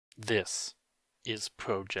This is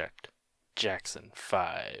Project Jackson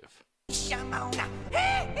 5.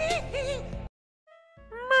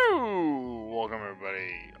 Moo! Welcome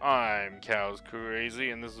everybody, I'm Cows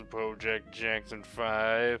Crazy and this is Project Jackson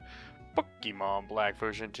 5 Pokemon Black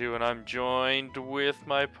version 2, and I'm joined with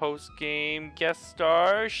my post-game guest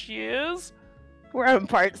star. She is... We're on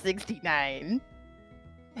part 69.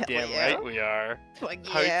 Hell Damn yeah. right we are. Fuck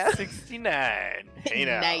Part yeah. 69. Hey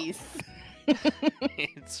now. Nice.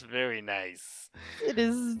 It's very nice. It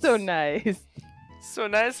is so nice. So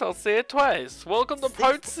nice, I'll say it twice. Welcome to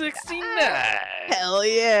part 69. Hell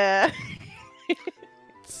yeah.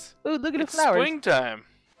 Ooh, look at the It's flowers. springtime.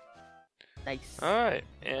 Nice. Alright,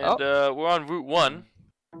 and we're on Route 1,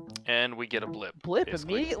 and we get a blip. Blip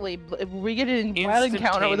basically. immediately. We get a wild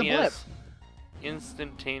encounter with a blip.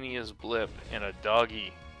 Instantaneous blip and a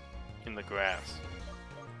doggy in the grass.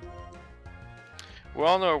 We're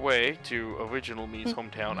on our way to Original Me's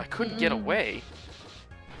hometown. I couldn't get away.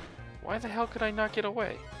 Why the hell could I not get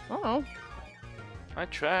away? Oh. I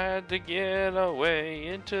tried to get away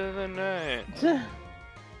into the night. There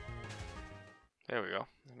we go.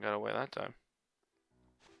 I got away that time.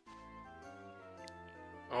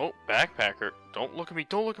 Oh, backpacker. Don't look at me.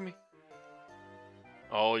 Don't look at me.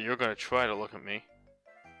 Oh, you're gonna try to look at me.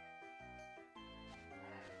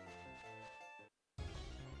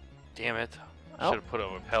 Damn it. I should have put a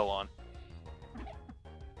rappel on.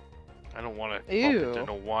 I don't want to bump into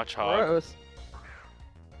no watch hog. Gross.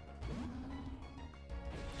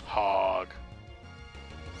 Hog.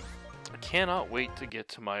 I cannot wait to get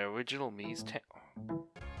to my Original Me's town.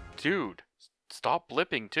 Dude, stop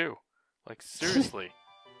blipping too. Like, seriously.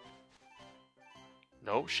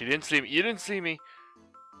 No, she didn't see me. You didn't see me.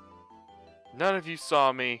 None of you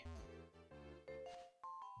saw me.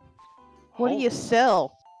 What do you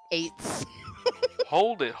sell? Eights.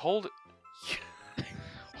 Hold it, hold it.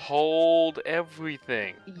 Hold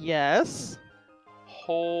everything. Yes.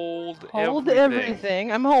 Hold everything.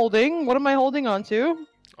 I'm holding. What am I holding on to?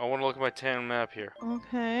 I want to look at my town map here.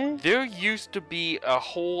 Okay. There used to be a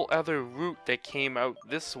whole other route that came out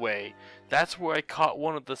this way. That's where I caught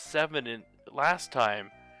one of the 7 in last time.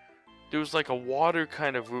 There was like a water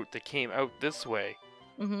kind of route that came out this way.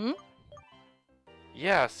 Mm-hmm.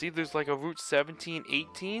 Yeah, see, there's like a route 17,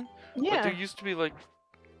 18. Yeah. But there used to be like...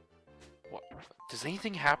 What? Does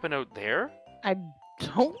anything happen out there? I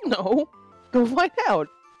don't know. Go find out.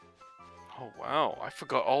 Oh wow, I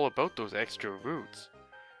forgot all about those extra routes.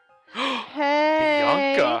 Hey!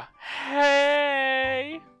 Bianca!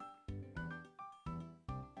 Hey!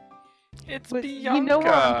 It's Bianca! You know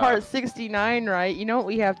we're on part 69, right? You know what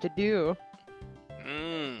we have to do.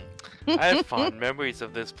 I have fond memories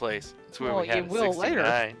of this place. It's where we had 69.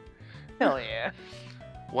 Later. Hell yeah.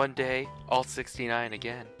 One day, all 69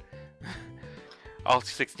 again. All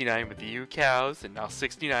 69 with you, Cows, and now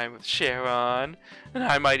 69 with Sharon, and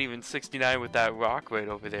I might even 69 with that rock right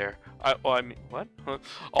over there. I mean, what?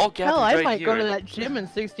 All gathered Hell, I right might here. go to that gym in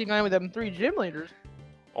 69 with them 3 gym leaders.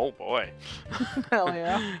 Oh boy. Hell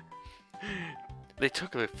yeah. They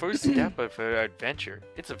took the first step of their adventure.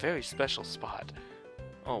 It's a very special spot.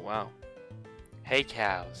 Oh wow. Hey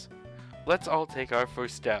Cows, let's all take our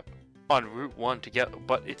first step on Route 1 together,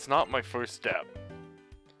 but it's not my first step.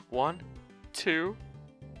 1, 2.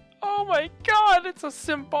 Oh my god, it's a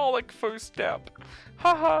symbolic first step.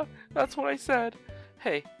 Haha, that's what I said.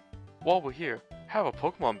 Hey, while we're here, have a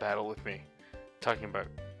Pokemon battle with me. Talking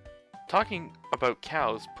about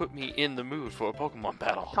cows put me in the mood for a Pokemon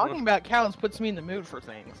battle. Talking about cows puts me in the mood for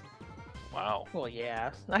things. Wow. Well,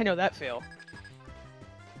 yeah, I know that feel.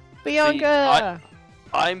 Bianca! See,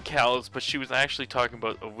 I'm Cows, but she was actually talking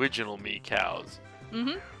about Original Me Cows.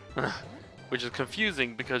 Mm-hmm. Which is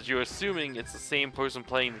confusing because you're assuming it's the same person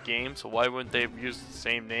playing the game, so why wouldn't they have used the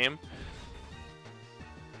same name?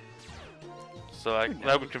 So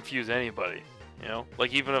that would confuse anybody, you know?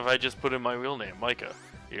 Like even if I just put in my real name, Micah,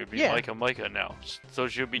 it would be Micah now. So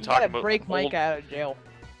she would be talking about break Micah out of jail.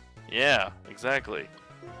 Yeah, exactly.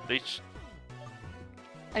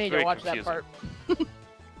 I need to watch that part.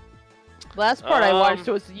 Last part I watched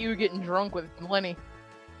was you getting drunk with Lenny.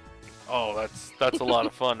 Oh, that's a lot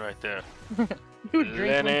of fun right there.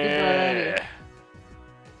 Lenny!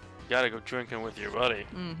 Gotta go drinking with your buddy.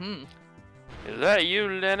 Mm-hmm. Is that you,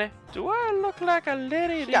 Lenny? Do I look like a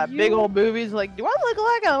Lenny to you? Got big old boobies. Like, do I look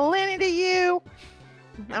like a Lenny to you?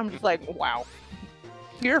 I'm just like, wow.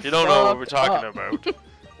 You don't know what we're talking about.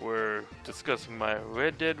 We're discussing my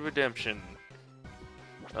Red Dead Redemption.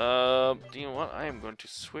 Do you know what? I am going to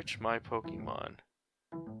switch my Pokemon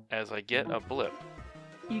as I get a blip.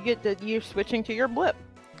 You're switching to your blip.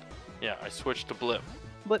 Yeah, I switched to blip.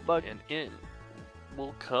 Blip bug. And in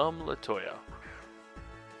will come Latoya.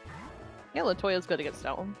 Yeah, Latoya's good against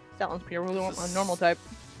Stoutland. Stoutland's pure This is- a normal type.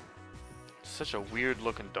 Such a weird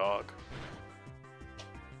looking dog.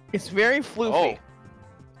 It's very floofy.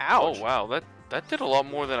 Ouch. Oh wow, that did a lot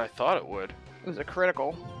more than I thought it would. It was a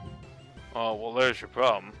critical. Oh well, there's your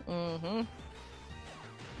problem. Mm-hmm.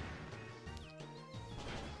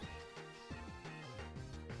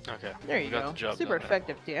 Okay. There we you got go. the job Super done there.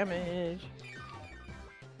 effective damage.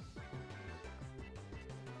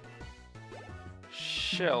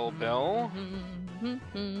 Shell Bell.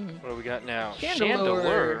 Mm-hmm. What do we got now?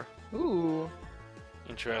 Chandelure. Ooh,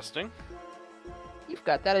 Interesting. you've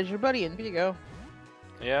got that as your buddy in Vigo.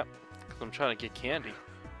 Yeah. 'Cause I'm trying to get candy.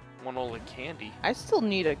 I want all the candy. I still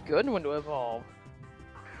need a good one to evolve.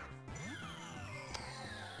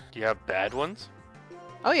 Do you have bad ones?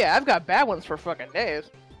 Oh yeah, I've got bad ones for fucking days.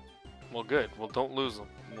 Well, good. Well, don't lose them.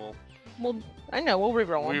 We'll Well, I know, we'll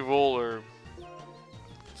reroll them. re-roll or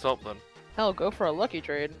something. Hell, go for a lucky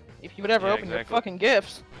trade. If you would ever Yeah, open your exactly. fucking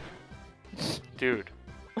gifts. Dude.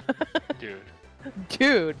 Dude.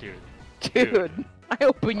 Dude, Dude. dude. I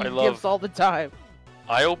open I your love- gifts all the time.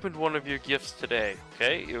 I opened one of your gifts today,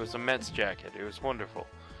 okay? It was a Mets jacket. It was wonderful.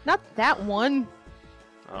 Not that one.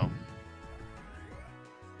 Oh.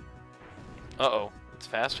 Uh-oh. It's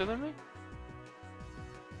faster than me?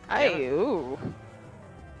 Damn it. Ooh.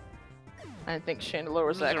 I didn't think Chandelure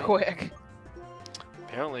was that Loser. quick.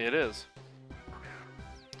 Apparently it is.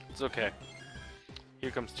 It's okay.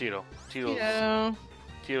 Here comes Tito. Yeah.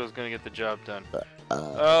 Tito's gonna get the job done.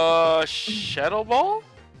 Shadow Ball?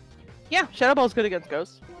 Yeah, Shadow Ball's good against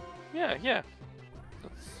ghosts. Yeah, yeah.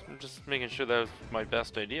 I'm just making sure that was my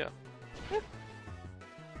best idea. Yeah.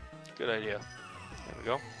 Good idea. There we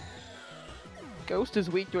go. Ghost is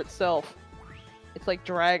weak to itself. It's like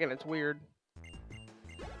Dragon, it's weird.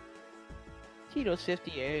 Tito's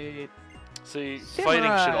 58. See, Samurai.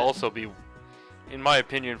 fighting should also be, in my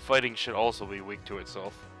opinion, fighting should also be weak to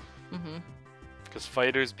itself. Mm-hmm. Because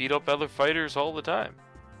fighters beat up other fighters all the time.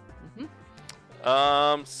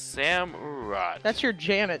 Mm-hmm. Samurai. That's your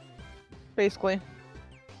Janet, basically.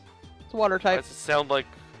 It's water Why type. does it sound like...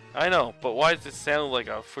 I know, but why does it sound like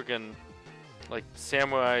a freaking... Like,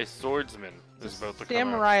 samurai swordsman is about to come out?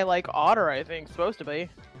 Samurai like otter, I think, supposed to be.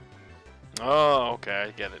 Oh, okay,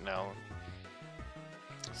 I get it now.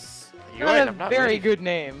 You're Not right, a I'm not very ready. good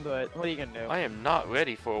name, but what are you gonna do? I am not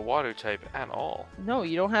ready for a water type at all. No,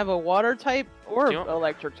 you don't have a water type or Do you-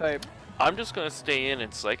 electric type. I'm just gonna stay in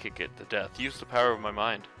and psychic it to death. Use the power of my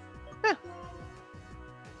mind. Huh.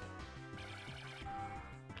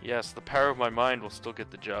 Yes, the power of my mind will still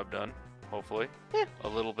get the job done. Hopefully. Yeah. A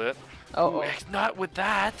little bit. Oh, Ooh, not with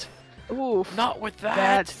that! oof. Not with that!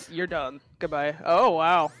 That's you're done. Goodbye. Oh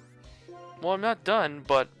wow. Well, I'm not done,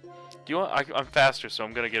 but... Do you want... I'm faster, so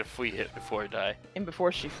I'm gonna get a free hit before I die. And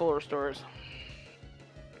before she full restores.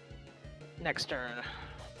 Next turn.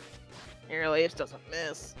 Airlace doesn't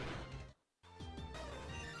miss.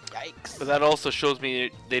 Yikes. But that also shows me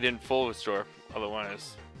they didn't full restore.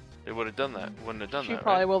 Otherwise, they would have done that. Wouldn't have done She that,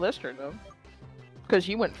 probably right? will this turn though. Because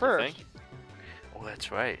you went You first. think? Oh,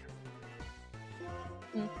 that's right.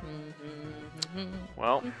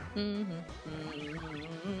 Well,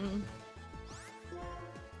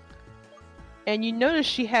 And you notice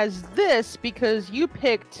she has this because you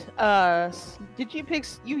picked did you pick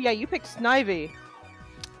you picked Snivy.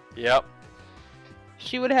 yep.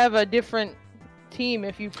 She would have a different team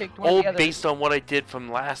if you picked one Oh, of the others. based on what I did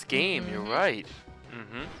from last game, you're Mhm. right.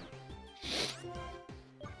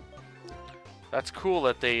 That's cool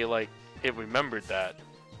that they, like, it remembered that.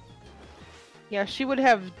 Yeah, she would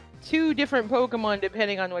have two different Pokemon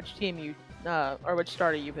depending on which team you or which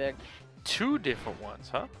starter you picked. Two different ones,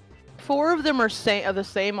 huh? 4 of them are the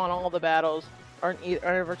same on all the battles, on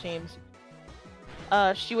either of her teams.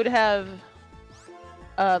 She would have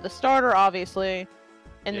the starter, obviously,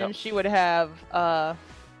 and then Yep. she would have one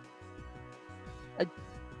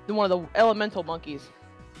of the elemental monkeys.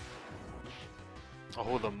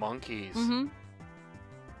 Oh, the monkeys. Mm-hmm.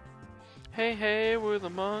 Hey, hey, we're the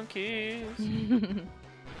monkeys. The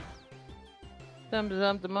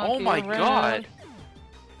monkey Oh my around. god!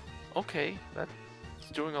 Okay, that's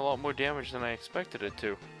doing a lot more damage than I expected it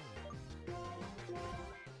to.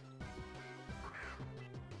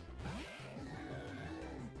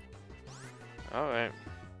 Alright.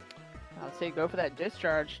 I'll say go for that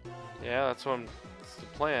discharge. Yeah, that's the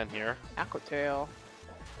plan here. Aqua Tail.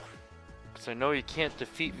 Because I know you can't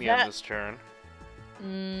defeat me That- on this turn.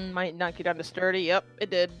 Might knock you down to sturdy. Yep, it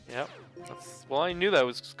did. Yep. Well, I knew that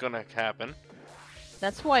was gonna happen.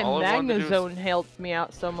 That's why All I wanted to do is- Magnezone helped me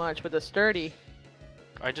out so much with the sturdy.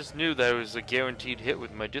 I just knew that it was a guaranteed hit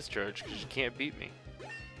with my discharge, because you can't beat me.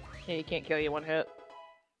 Yeah, he can't kill you one hit.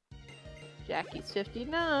 Jackie's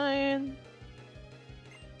 59.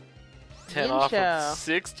 10 off Ninja. of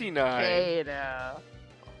 69. Kato.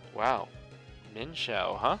 Wow. Min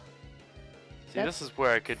Shao, huh? See, That's- this is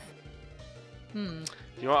where I could... Hmm.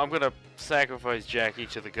 You know what? I'm gonna sacrifice Jackie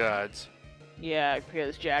to the gods. Yeah,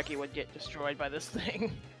 because Jackie would get destroyed by this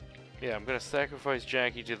thing. Yeah, I'm gonna sacrifice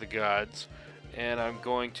Jackie to the gods. And I'm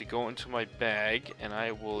going to go into my bag, and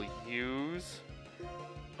I will use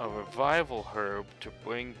a revival herb to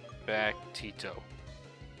bring back Tito.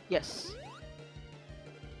 Yes.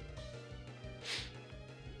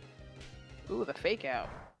 Ooh, the fake out.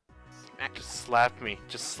 Smack. Just slap me.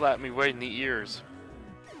 Just slap me right in the ears.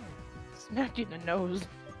 Smacked you in the nose.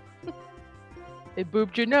 They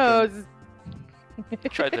booped your nose.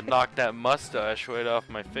 Tried to knock that mustache right off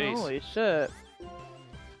my face. Holy shit.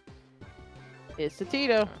 It's the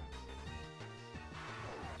Tito.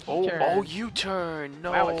 Oh, U-turn. U-turn!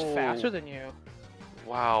 No! Wow, it's faster than you.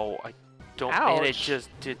 Wow, I don't... And it Ouch. just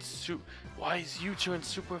did Why is U-turn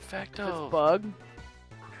super effective? It's bug.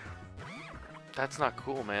 That's not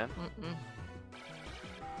cool, man. Mm-mm.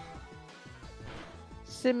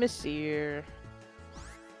 Simisear.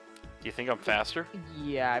 Do you think I'm faster?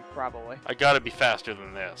 Yeah, probably. I gotta be faster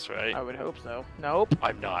than this, right? I would hope so. Nope.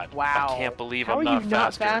 I'm not. Wow. I can't believe How I'm are not you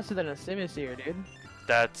faster. not faster than a Simisear, dude?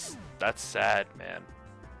 That's sad, man.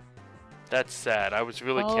 That's sad. I was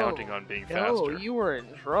really counting on being No, faster. you were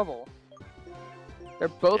in trouble. They're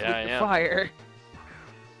both Yeah, I with the am. fire.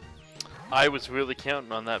 I was really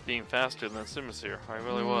counting on that being faster than Simisear. I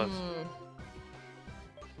really was. Mm.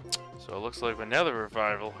 So it looks like another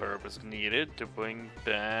revival herb is needed to bring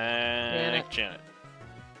back Janet.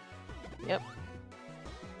 Yep.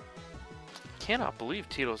 Cannot believe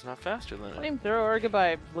Tito's not faster than it. Flamethrower,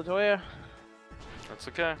 goodbye, Latoya. That's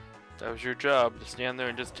okay. That was your job, to stand there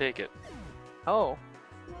and just take it. Oh.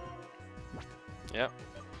 Yep.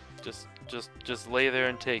 Just lay there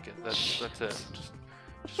and take it. That's it.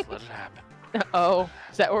 Just let it happen. Oh.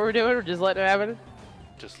 Is that what we're doing? Or just letting it happen?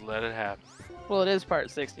 Just let it happen. Well, it is part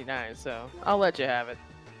 69, so I'll let you have it.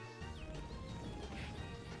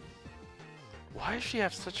 Why does she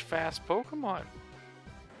have such fast Pokemon?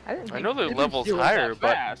 I didn't. I think- know their didn't level's do it that higher,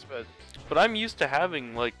 but- fast, But I'm used to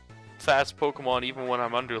having like fast Pokemon even when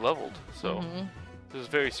I'm under leveled. So Mhm. this is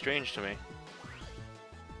very strange to me.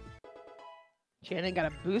 Janet got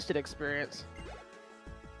a boosted experience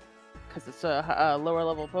because it's a lower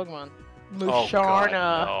level Pokemon. Oh god,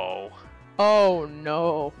 Musharna. no. Oh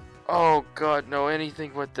no. Oh god, no,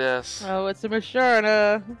 anything but this. Oh, it's a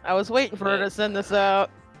Musharna. I was waiting for her Yeah. to send this out.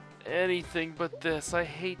 Anything but this. I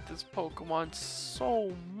hate this Pokemon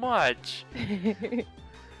so much.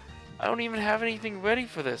 I don't even have anything ready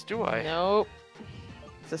for this, do I? Nope.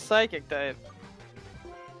 It's a psychic type.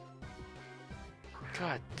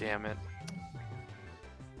 God damn it.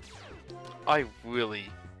 I really,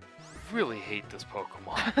 really hate this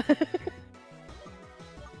Pokemon.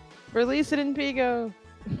 Release it in Pigo.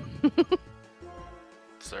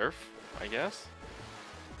 Surf, I guess?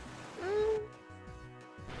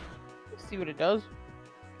 Let's see what it does.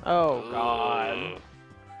 Oh god. Ugh.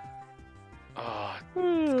 Oh,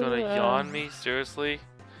 it's gonna yawn me? Seriously?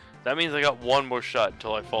 That means I got one more shot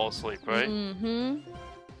until I fall asleep, right? Mm-hmm.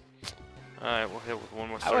 Alright, we'll hit with one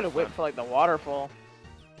more I surf would have went then. for like the waterfall.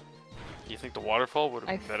 You think the waterfall would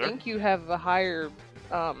I have been better? think you have a higher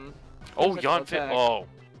Oh, physical yawn fit. attack. Oh.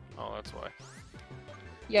 Oh, that's why.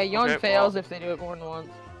 Yeah, yawn Okay, fails well. if they do it more than once.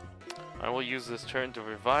 I will use this turn to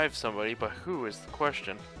revive somebody, but who is the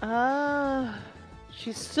question?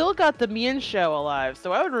 She's still got the Mian Show alive,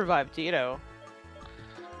 so I would revive Tito.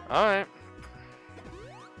 Alright.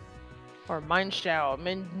 Or Mind Shao.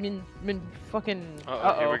 Min fucking.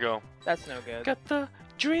 Uh-oh, here we go. That's no good. Got the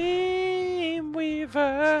Dream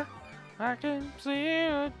Weaver. I can see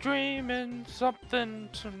a dreaming something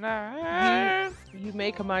tonight. You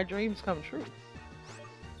make my dreams come true.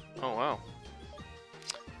 Oh, wow.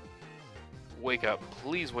 Wake up.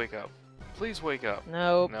 Please wake up. Please wake up.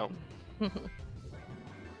 Nope. No.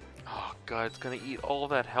 Oh, God, it's gonna eat all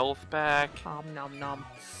that health back. Nom nom nom.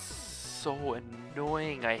 So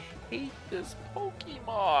annoying. I hate this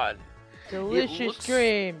Pokemon. Delicious looks-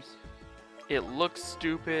 dreams. It looks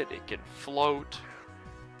stupid. It can float.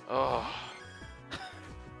 Oh,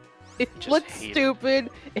 It Just looks hate it. stupid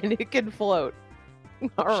and it can float.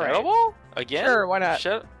 Alright. Shadow Ball? Again? Sure, why not?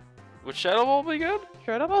 Would Shadow Ball be good?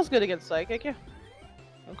 Shadow Ball's good against Psychic, yeah.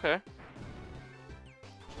 Okay.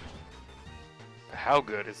 How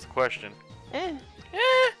good is the question? Eh.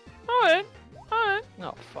 Alright. Alright.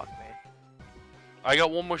 Oh, fuck me. I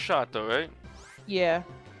got one more shot though, right? Yeah.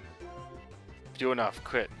 Do enough.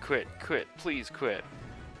 Quit. Quit. Quit. Please quit.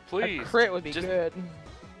 Please. A crit would be just, good.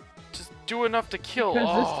 Just do enough to kill. Because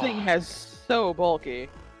Oh. this thing has so bulky.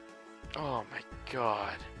 Oh my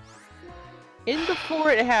god. In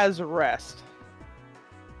before it has rest.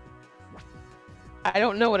 I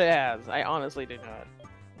don't know what it has. I honestly do not.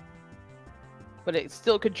 But it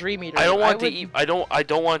still could dream eater. I don't want to eat. I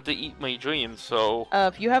don't want to eat my dreams. So.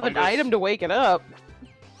 If you have an item to wake it up.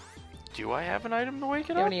 Do I have an item to wake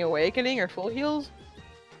it Do you up? have any awakening or full heals?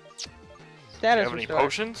 Do Status you have any restored.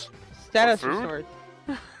 potions? Status Or food?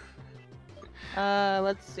 restored.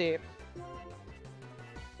 Let's see.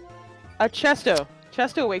 A Chesto.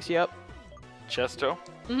 Chesto wakes you up. Chesto?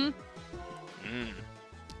 Mm-hmm.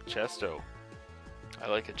 Chesto. I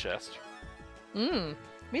like a chest.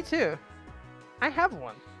 Me too. I have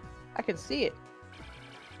one. I can see it. Do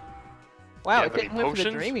Wow, you it have any didn't went for the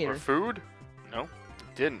potions Dream Eater. or food? No,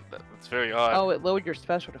 it didn't. That's very odd. Oh, it lowered your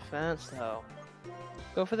special defense though.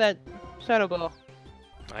 Go for that Shadow Ball.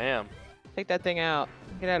 I am. Take that thing out.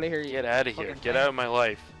 Get out of here, you Get out of here. fucking Get thing. out of my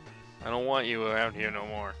life. I don't want you around here no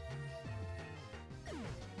more.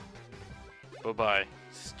 Bye-bye,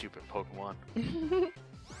 stupid Pokemon.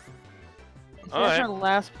 That's Alright. our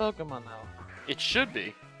last Pokemon though. It should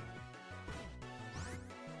be.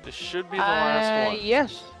 This should be the last one.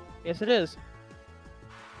 Yes. Yes, it is.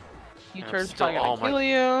 I'm U-turn's still- probably gonna oh my- kill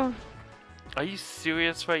you. Are you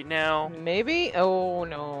serious right now? Maybe? Oh,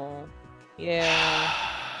 no. Yeah.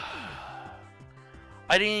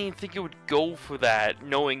 I didn't even think it would go for that,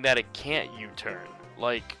 knowing that it can't U-turn.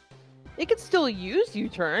 Like, It could still use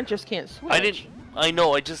U-turn, just can't switch. I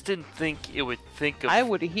know, I just didn't think it would think of... I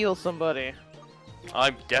would heal somebody.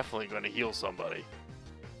 I'm definitely going to heal somebody.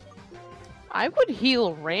 I would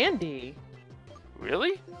heal Randy.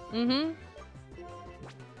 Really? Mm-hmm.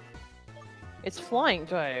 It's flying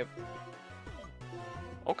type.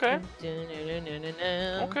 Okay.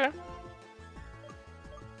 Okay. Okay.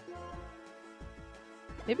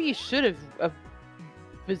 Maybe you should have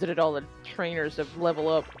visited all the trainers to level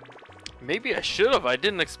up. Maybe I should have. I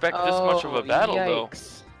didn't expect this much of a battle,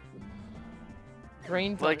 yikes.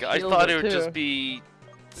 Drain though. Like, punch I healed thought it would too. just be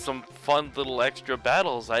some fun little extra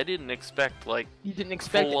battles. I didn't expect, like... You didn't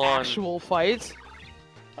expect full-on- actual fights?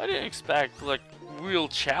 I didn't expect, like, real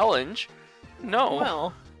challenge. No.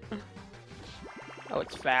 Well. Oh,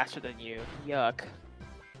 it's faster than you. Yuck.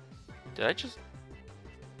 Did I just...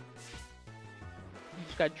 You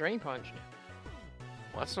just got drain punched.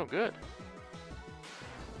 Well, that's no good.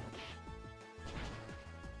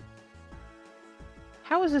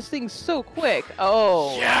 How is this thing so quick?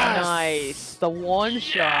 Oh, Yes! nice. The one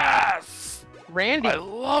shot. Yes! Randy I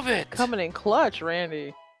love it! coming in clutch,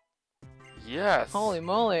 Randy. Yes! Holy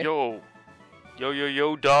moly. Yo.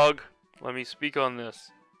 Yo, dog. Let me speak on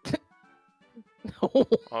this.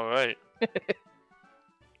 Alright.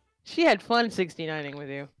 She had fun 69ing with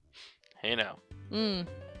you. Hey now. Mm.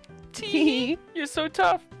 Tee! You're so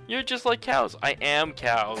tough. You're just like cows. I am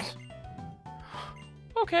cows.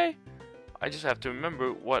 Okay. I just have to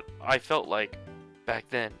remember what I felt like back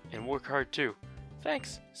then and work hard too.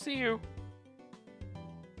 Thanks. See you.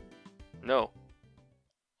 No.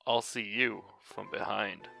 I'll see you from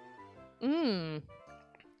behind. Mm.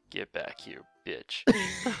 Get back here, bitch.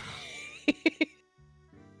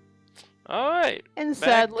 Alright. And Back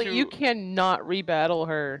sadly, you to- cannot rebattle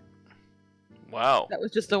her. Wow. That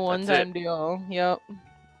was just a one-time deal. Yep.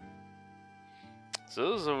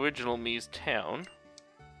 So this is original Me's town.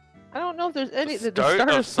 I don't know if there's any. The The start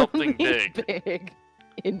of something big.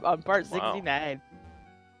 On part Wow. 69.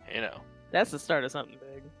 You know. That's the start of something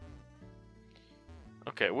big.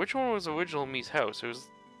 Okay, which one was original Me's house? It was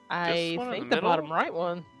I one in think the the bottom middle? right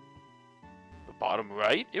one. the bottom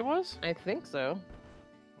right, it was? I think so.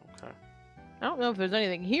 Okay. I don't know if there's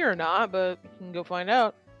anything here or not, but we can go find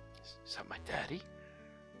out. Is that my daddy?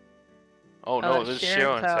 Oh no, this is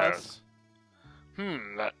Sharon's house.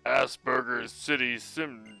 That Asperger's City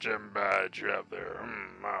Sim Gem badge you have there.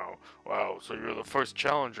 Wow. Wow, so you're the first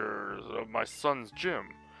challenger of my son's gym.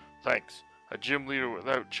 Thanks. A gym leader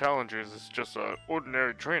without challengers is just an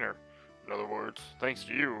ordinary trainer. In other words, thanks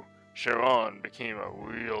to you, Sharon became a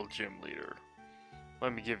real gym leader.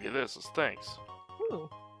 Let me give you this as thanks. Ooh.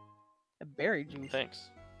 A berry juice. Thanks.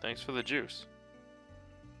 Thanks for the juice.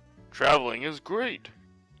 Traveling is great.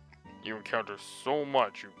 You encounter so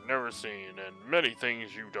much you've never seen and many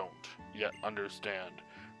things you don't yet understand.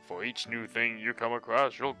 For each new thing you come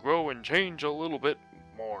across, you'll grow and change a little bit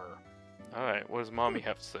more. Alright, what does Mommy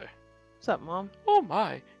have to say? What's up, Mom? Oh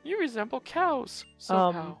my, you resemble cows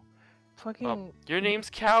somehow. Fucking. Your name's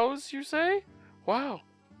Cows, you say? Wow,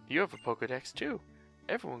 you have a Pokedex too.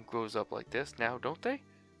 Everyone grows up like this now, don't they?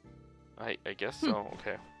 I guess so,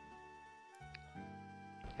 okay.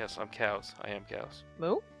 Yes, I'm cows. I am cows.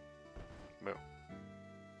 Moo? Moo.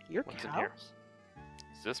 You're What's cows? in here?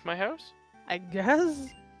 Is this my house? I guess.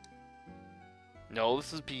 No,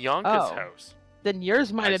 this is Bianca's Oh. house. Then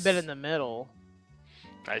yours might have been s- in the middle.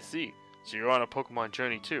 I see. So you're on a Pokemon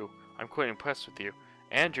journey too. I'm quite impressed with you.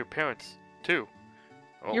 And your parents, too.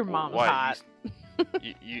 Oh, Your mom's why? hot.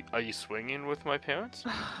 Are you swinging with my parents?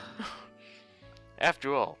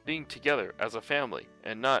 After all, being together as a family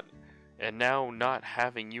and now not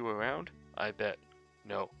having you around, I bet.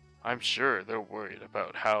 No, I'm sure they're worried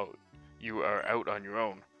about how you are out on your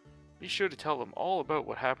own. Be sure to tell them all about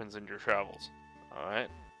what happens in your travels. Alright?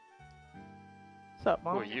 What's up, Who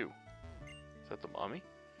Mom? are you? Is that the mommy?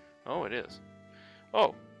 Oh, it is.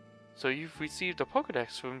 Oh, so you've received a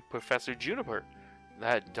Pokedex from Professor Juniper.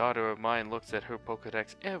 That daughter of mine looks at her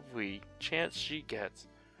Pokedex every chance she gets.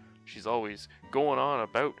 She's always going on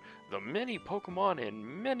about the many Pokemon and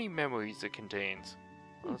many memories it contains.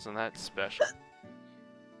 Wasn't that special?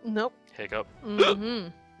 Nope. Hiccup. Mm-hmm.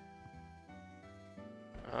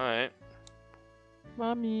 Alright.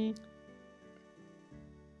 Mommy.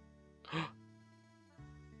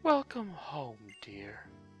 Welcome home, dear.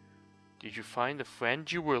 Did you find the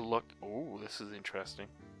friend you were Oh, this is interesting.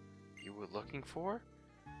 You were looking for?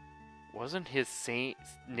 Wasn't his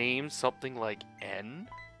name something like N?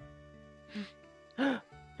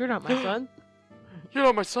 You're not my son. You're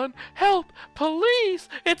not my son! Help! Police!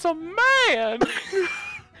 It's a man!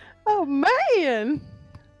 Oh, man!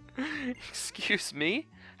 Excuse me?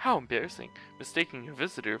 How embarrassing, mistaking a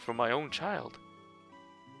visitor for my own child.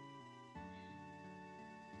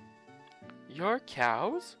 Your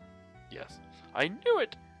cows? Yes, I knew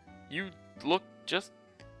it! You look just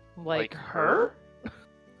Like her?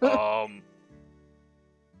 I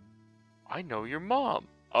know your mom.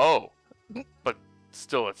 Oh, but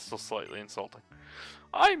still, it's still slightly insulting.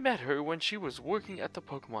 I met her when she was working at the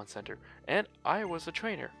Pokemon Center, and I was a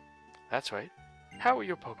trainer. That's right. How are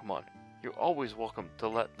your Pokemon? You're always welcome to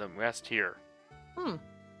let them rest here.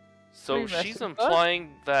 So Free she's resting, implying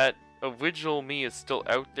that original me is still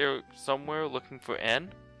out there somewhere looking for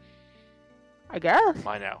N? I guess.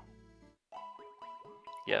 Why now?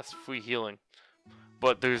 Yes, free healing.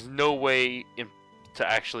 But there's no way to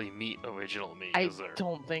actually meet original me, I is there?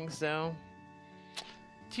 don't think so.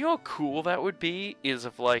 Do you know how cool that would be? Is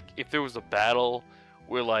if there was a battle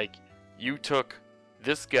where like you took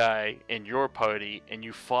this guy and your party and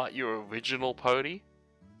you fought your original party?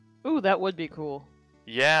 Ooh, that would be cool.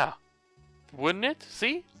 Yeah. Wouldn't it?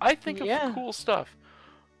 See? I think Yeah. of cool stuff.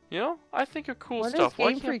 You know? I think of cool Why stuff. does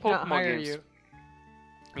Why Game can't Freak not Pokemon hire games? you?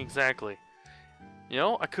 Exactly. You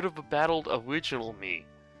know, I could have battled original me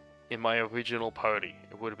in my original party.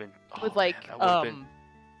 It would have been With oh, like, man, that would have been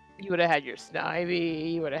you would have had your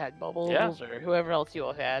Snivy, you would have had Bubbles, Yeah. or whoever else you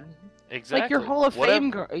all had. exactly Like your Hall of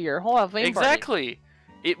Fame, your Hall of Fame party. Exactly.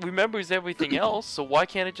 It remembers everything else, so why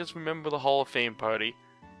can't it just remember the Hall of Fame party?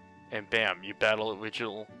 And bam, you battle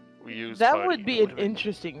original reused That party. would be It an would've been-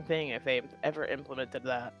 interesting thing if they ever implemented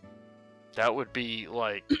that. That would be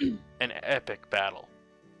like an epic battle.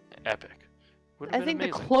 Epic. Would've I been think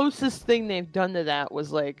amazing. the closest thing they've done to that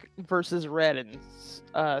was like versus Red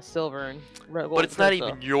and Silver and Red. Gold But it's and not Crystal.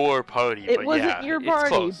 even your party. It but wasn't yeah, your it's party,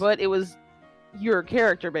 close. but it was your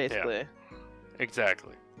character basically.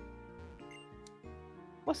 Exactly.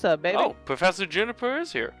 What's up, baby? Oh, Professor Juniper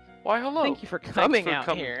is here. Why, hello. Thank you for coming for out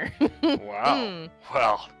coming. here. Wow.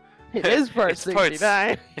 Well, It is part It's part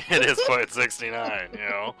 69. it is part 69, you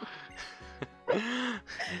know.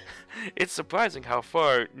 It's surprising how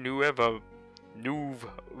far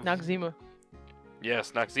Noxzema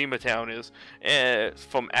Yes, Noxzema Town is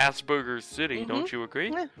from Asperger's City, don't you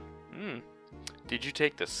agree? Yeah. Hmm. Did you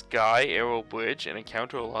take the Sky Arrow Bridge and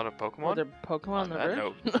encounter a lot of Pokemon? Are there Pokemon on the that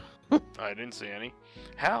bridge? note, I didn't see any.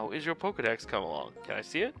 How is your Pokedex come along? Can I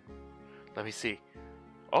see it? Let me see.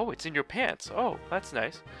 Oh, it's in your pants. Oh, that's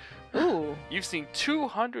nice. Ooh. You've seen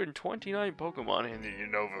 229 Pokemon in the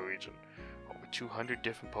Unova region. Over 200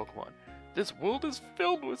 different Pokemon. This world is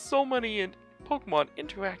filled with so many Pokemon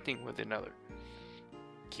interacting with another.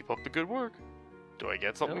 Keep up the good work. Do I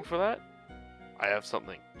get something Nope. for that? I have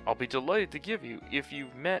something. I'll be delighted to give you if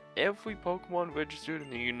you've met every Pokemon registered in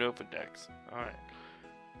the Unova Dex. Alright.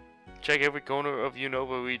 Check every corner of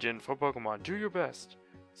Unova region for Pokemon. Do your best.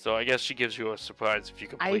 So I guess she gives you a surprise if you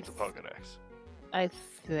complete the Pokedex. I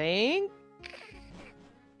think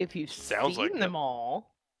if you've Sounds seen like them it. all.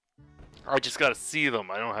 I just gotta see them.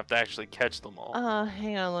 I don't have to actually catch them all.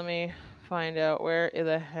 Hang on, let me find out where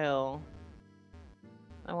the hell.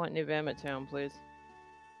 I want New Vammet Town, please.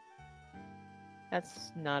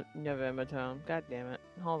 That's not November Tone. God damn it.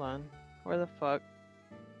 Hold on. Where the fuck?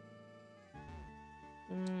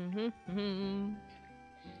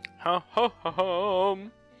 Ho ho ho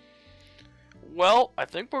hum. Well, I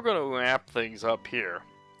think we're gonna wrap things up here.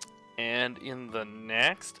 And in the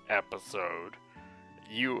next episode,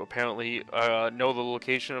 you apparently know the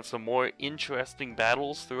location of some more interesting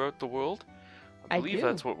battles throughout the world. I believe do.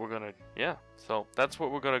 that's what we're gonna. Yeah, so that's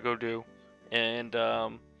what we're gonna go do. And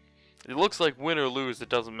it looks like win or lose, it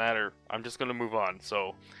doesn't matter. I'm just gonna move on.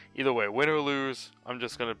 So either way, win or lose, I'm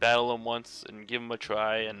just gonna battle them once and give them a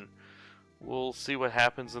try, and we'll see what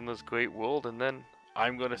happens in this great world. And then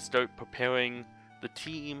I'm gonna start preparing the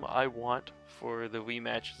team I want for the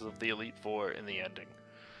rematches of the Elite Four in the ending.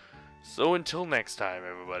 So until next time,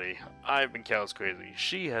 everybody, I've been Cows Crazy.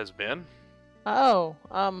 She has been. Oh,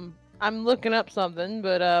 I'm looking up something,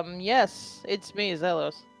 but yes, it's me,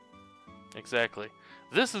 Zelos. Exactly.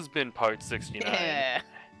 This has been part 69. Yeah.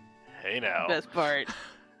 Hey now. Best part.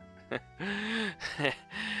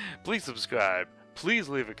 Please subscribe. Please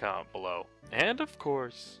leave a comment below. And of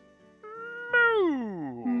course,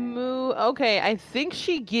 moo. Moo. Okay, I think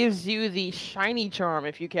she gives you the shiny charm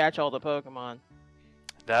if you catch all the Pokemon.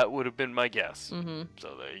 That would have been my guess. Mm-hmm.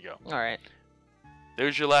 So there you go. All right.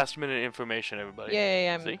 There's your last minute information, everybody. Yay,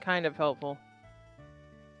 I'm See? kind of helpful.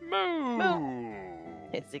 Moo.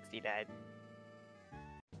 It's 69.